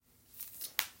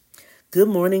Good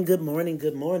morning, good morning,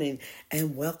 good morning,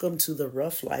 and welcome to the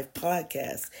Rough Life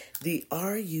Podcast, the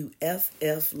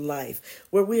RUFF Life,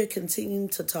 where we are continuing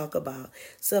to talk about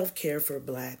self-care for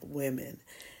Black women.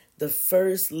 The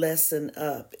first lesson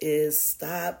up is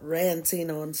stop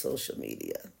ranting on social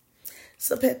media.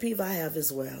 It's a pet peeve I have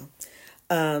as well.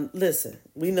 Listen,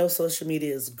 we know social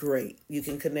media is great. You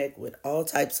can connect with all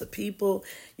types of people.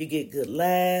 You get good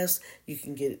laughs. You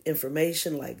can get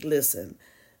information listen,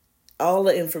 all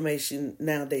the information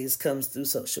nowadays comes through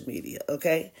social media,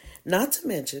 okay? Not to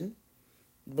mention,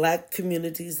 Black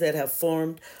communities that have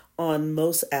formed on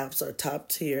most apps are top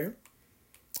tier.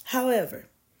 However,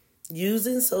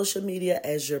 using social media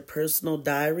as your personal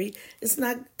diary, it's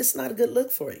not a good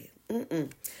look for you.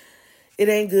 It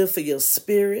ain't good for your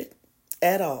spirit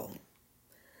at all.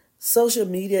 Social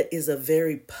media is a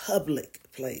very public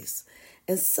place.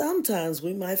 And sometimes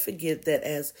we might forget that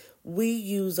as we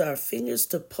use our fingers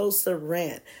to post a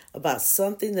rant about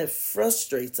something that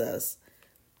frustrates us,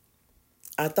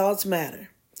 our thoughts matter.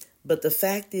 But the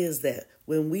fact is that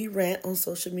when we rant on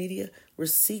social media, we're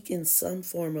seeking some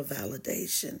form of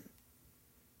validation.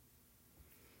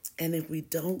 And if we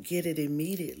don't get it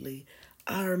immediately,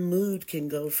 our mood can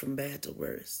go from bad to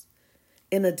worse.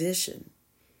 In addition,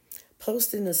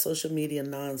 posting to social media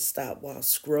nonstop while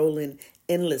scrolling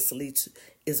endlessly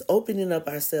is opening up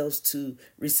ourselves to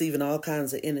receiving all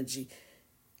kinds of energy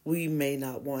we may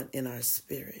not want in our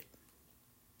spirit.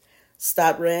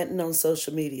 Stop ranting on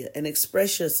social media and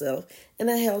express yourself in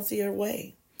a healthier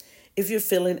way. If you're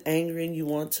feeling angry and you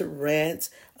want to rant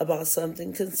about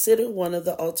something, consider one of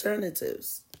the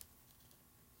alternatives.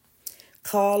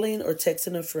 Calling or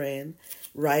texting a friend,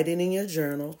 writing in your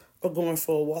journal, or going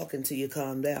for a walk until you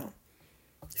calm down.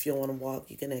 If you don't want to walk,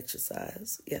 you can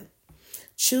exercise. Yeah.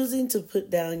 Choosing to put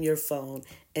down your phone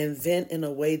and vent in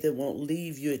a way that won't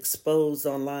leave you exposed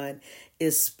online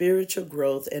is spiritual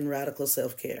growth and radical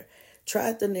self-care. Try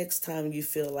it the next time you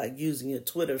feel like using your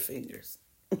Twitter fingers.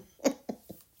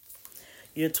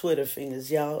 Your Twitter fingers,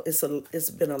 y'all. It's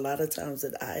been a lot of times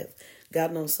that I've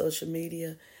gotten on social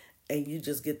media and you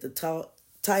just get the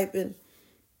typing,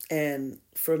 and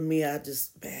for me, I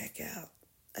just back out.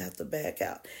 I have to back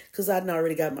out because I'd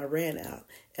already got my rant out.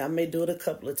 I may do it a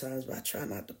couple of times, but I try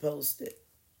not to post it.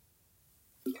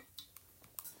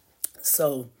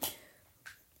 So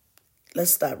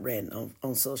let's stop ranting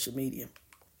on social media,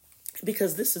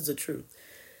 because this is the truth.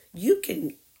 You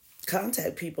can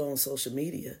contact people on social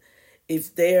media.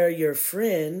 If they're your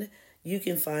friend, you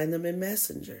can find them in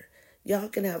Messenger. Y'all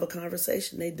can have a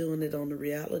conversation. They doing it on the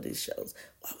reality shows.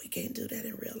 Why we can't do that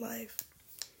in real life?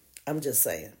 I'm just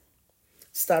saying.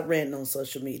 Stop ranting on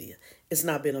social media. It's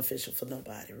not beneficial for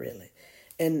nobody, really.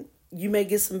 And you may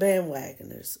get some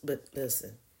bandwagoners, but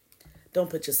listen, don't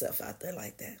put yourself out there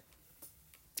like that.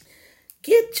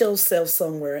 Get yourself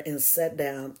somewhere and sit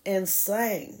down and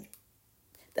sing.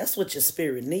 That's what your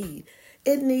spirit needs.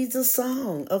 It needs a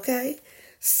song, okay?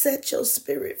 Set your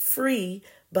spirit free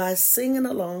by singing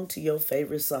along to your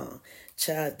favorite song.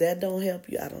 Child, if that don't help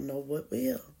you, I don't know what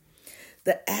will.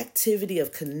 The activity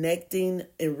of connecting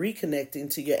and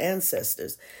reconnecting to your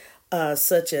ancestors,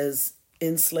 such as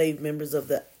enslaved members of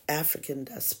the African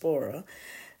diaspora,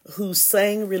 who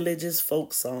sang religious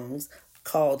folk songs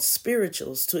called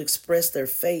spirituals to express their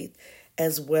faith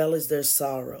as well as their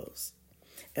sorrows.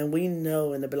 And we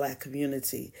know in the Black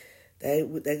community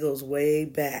that goes way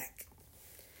back.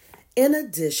 In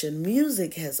addition,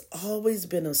 music has always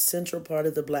been a central part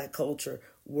of the Black culture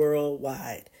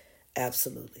worldwide.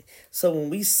 Absolutely. So when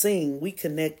we sing, we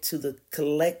connect to the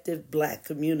collective Black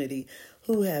community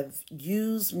who have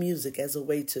used music as a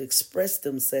way to express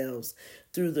themselves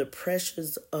through the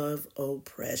pressures of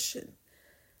oppression.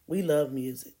 We love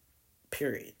music,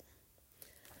 period.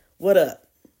 What up?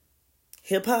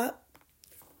 Hip hop?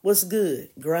 What's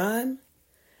good? Grime?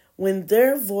 When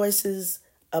their voices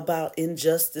about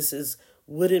injustices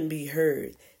wouldn't be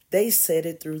heard, they said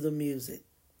it through the music.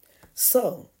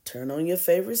 So, turn on your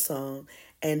favorite song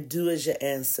and do as your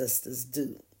ancestors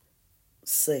do.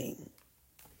 Sing.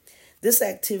 This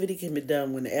activity can be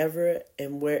done whenever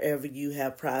and wherever you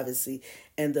have privacy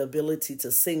and the ability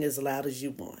to sing as loud as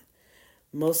you want.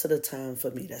 Most of the time, for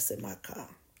me, that's in my car.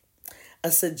 A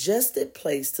suggested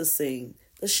place to sing: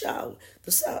 the shower.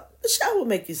 The shower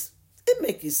make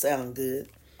you sound good,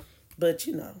 but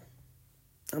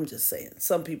I'm just saying,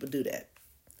 some people do that.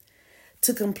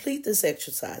 To complete this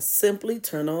exercise, simply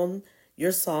turn on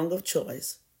your song of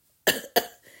choice,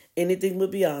 anything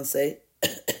with Beyonce,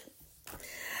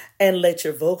 and let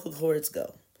your vocal cords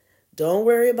go. Don't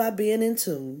worry about being in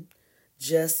tune.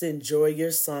 Just enjoy your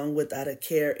song without a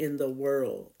care in the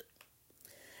world.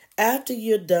 After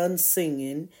you're done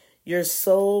singing, Your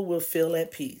soul will feel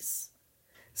at peace.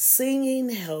 Singing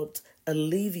helped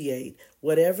alleviate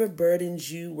whatever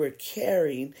burdens you were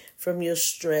carrying from your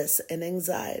stress and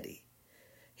anxiety.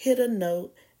 Hit a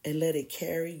note and let it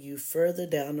carry you further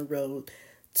down the road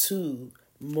to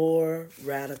more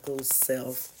radical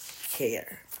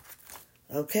self-care.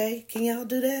 Okay? Can y'all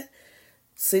do that?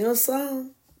 Sing a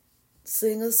song.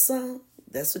 Sing a song.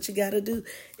 That's what you got to do.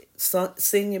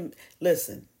 Singing.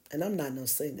 Listen, and I'm not no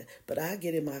singer, but I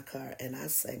get in my car and I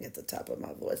sing at the top of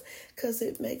my voice because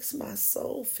it makes my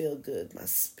soul feel good. My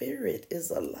spirit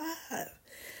is alive.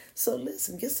 So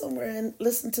listen, get somewhere and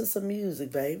listen to some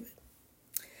music, baby.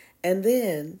 And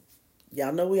then,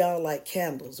 y'all know we all like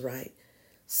candles, right?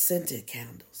 Scented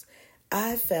candles.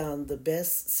 I found the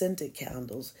best scented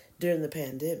candles during the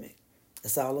pandemic.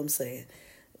 That's all I'm saying.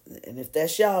 And if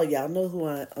that's y'all know who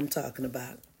I'm talking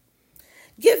about.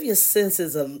 Give your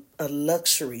senses a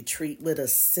luxury treat with a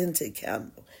scented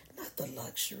candle, not the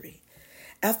luxury.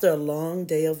 After a long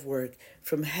day of work,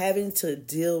 from having to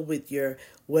deal with your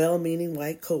well-meaning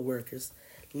white coworkers,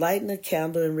 lighting a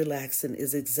candle and relaxing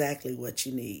is exactly what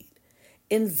you need.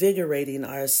 Invigorating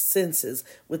our senses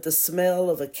with the smell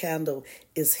of a candle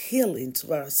is healing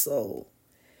to our soul.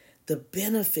 The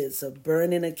benefits of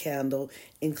burning a candle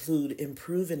include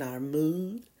improving our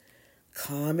mood,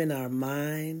 calming our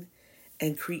mind,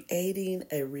 and creating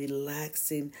a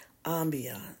relaxing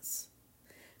ambiance.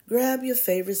 Grab your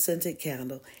favorite scented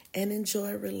candle and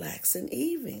enjoy a relaxing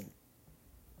evening.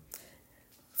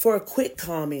 For a quick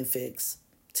calming fix,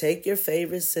 take your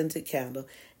favorite scented candle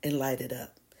and light it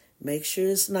up. Make sure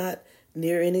it's not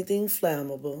near anything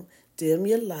flammable. Dim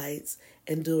your lights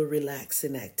and do a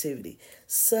relaxing activity,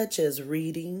 such as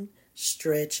reading,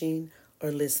 stretching,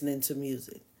 or listening to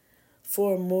music.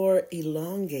 For a more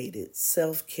elongated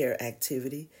self-care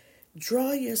activity,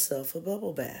 draw yourself a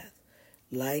bubble bath.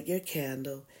 Light your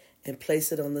candle and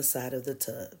place it on the side of the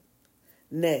tub.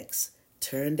 Next,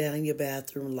 turn down your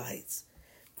bathroom lights.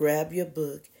 Grab your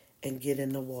book and get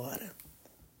in the water.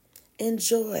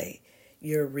 Enjoy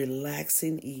your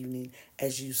relaxing evening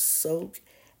as you soak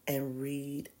and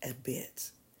read a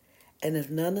bit. And if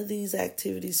none of these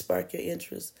activities spark your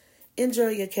interest, enjoy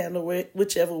your candle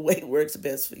whichever way works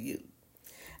best for you.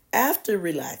 After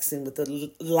relaxing with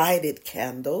a lighted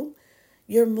candle,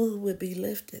 your mood will be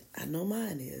lifted. I know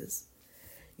mine is.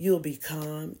 You'll be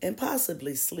calm and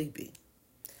possibly sleepy.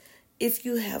 If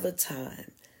you have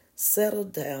time, settle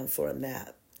down for a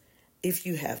nap.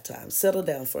 Settle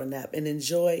down for a nap and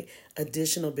enjoy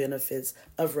additional benefits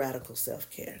of radical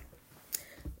self-care.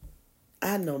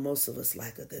 I know most of us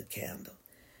like a good candle.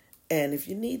 And if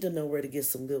you need to know where to get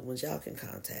some good ones, y'all can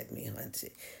contact me, Hunty.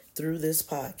 Through this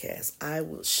podcast, I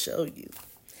will show you.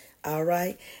 All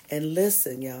right? And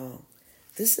listen, y'all,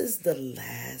 this is the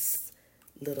last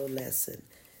little lesson.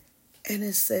 And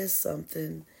it says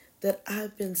something that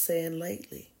I've been saying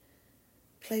lately.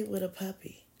 Play with a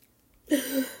puppy.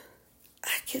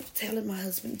 I kept telling my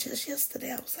husband just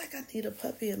yesterday, I was like, I need a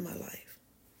puppy in my life.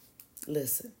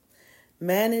 Listen,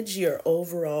 manage your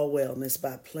overall wellness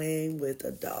by playing with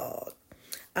a dog.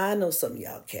 I know some of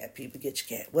y'all cat people, get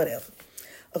your cat, whatever.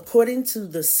 According to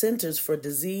the Centers for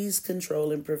Disease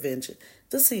Control and Prevention,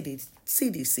 the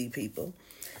CDC people,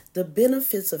 the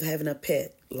benefits of having a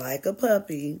pet, like a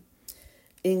puppy,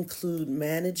 include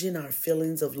managing our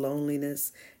feelings of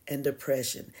loneliness and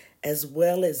depression, as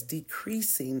well as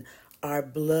decreasing our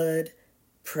blood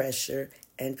pressure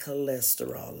and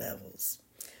cholesterol levels,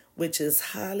 which is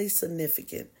highly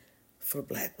significant for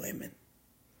Black women.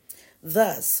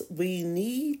 Thus, we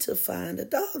need to find a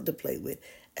dog to play with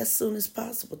as soon as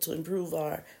possible to improve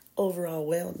our overall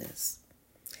wellness.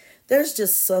 There's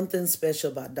just something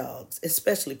special about dogs,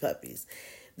 especially puppies.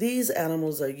 These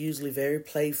animals are usually very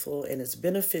playful, and it's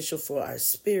beneficial for our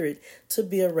spirit to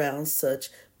be around such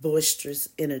boisterous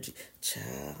energy.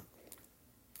 Child,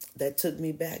 that took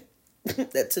me back.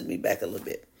 That took me back a little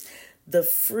bit. The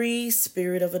free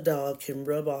spirit of a dog can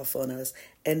rub off on us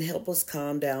and help us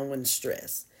calm down when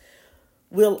stressed.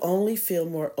 We'll only feel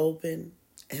more open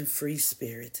and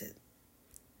free-spirited.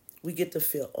 We get to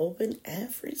feel open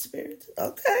and free-spirited.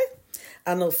 Okay.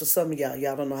 I know for some of y'all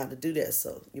don't know how to do that,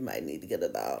 so you might need to get a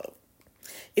dog.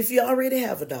 If you already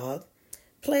have a dog,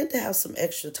 plan to have some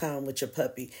extra time with your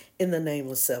puppy in the name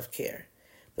of self-care.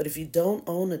 But if you don't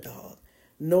own a dog,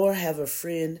 nor have a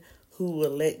friend who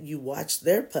will let you watch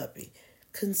their puppy,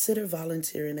 consider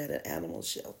volunteering at an animal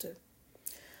shelter.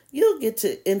 You'll get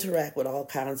to interact with all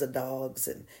kinds of dogs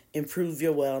and improve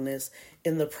your wellness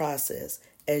in the process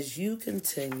as you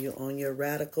continue on your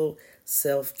radical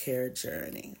self-care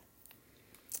journey.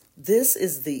 This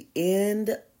is the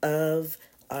end of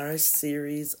our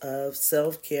series of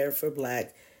self-care for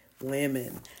Black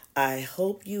women. I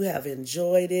hope you have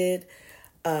enjoyed it.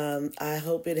 I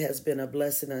hope it has been a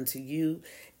blessing unto you.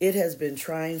 It has been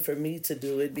trying for me to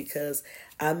do it because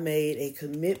I made a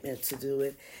commitment to do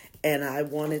it, and I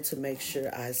wanted to make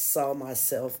sure I saw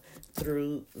myself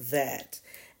through that.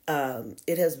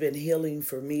 It has been healing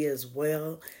for me as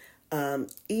well.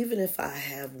 Even if I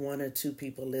have one or two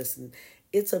people listen,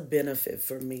 it's a benefit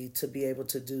for me to be able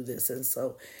to do this. And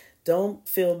so don't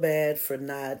feel bad for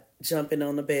not jumping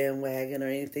on the bandwagon or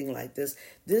anything like this.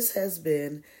 This has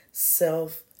been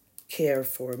self-care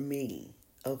for me,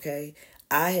 okay?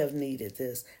 I have needed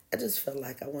this. I just felt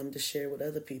like I wanted to share with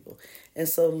other people. And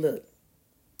so look,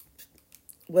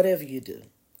 whatever you do,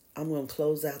 I'm going to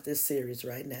close out this series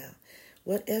right now.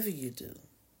 Whatever you do,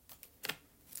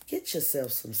 get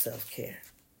yourself some self-care.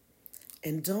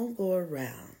 And don't go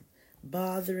around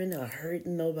bothering or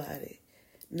hurting nobody,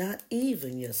 not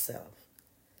even yourself.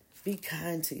 Be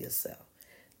kind to yourself.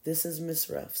 This is Miss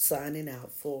Ruff signing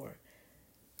out for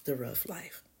The Rough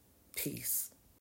Life. Peace.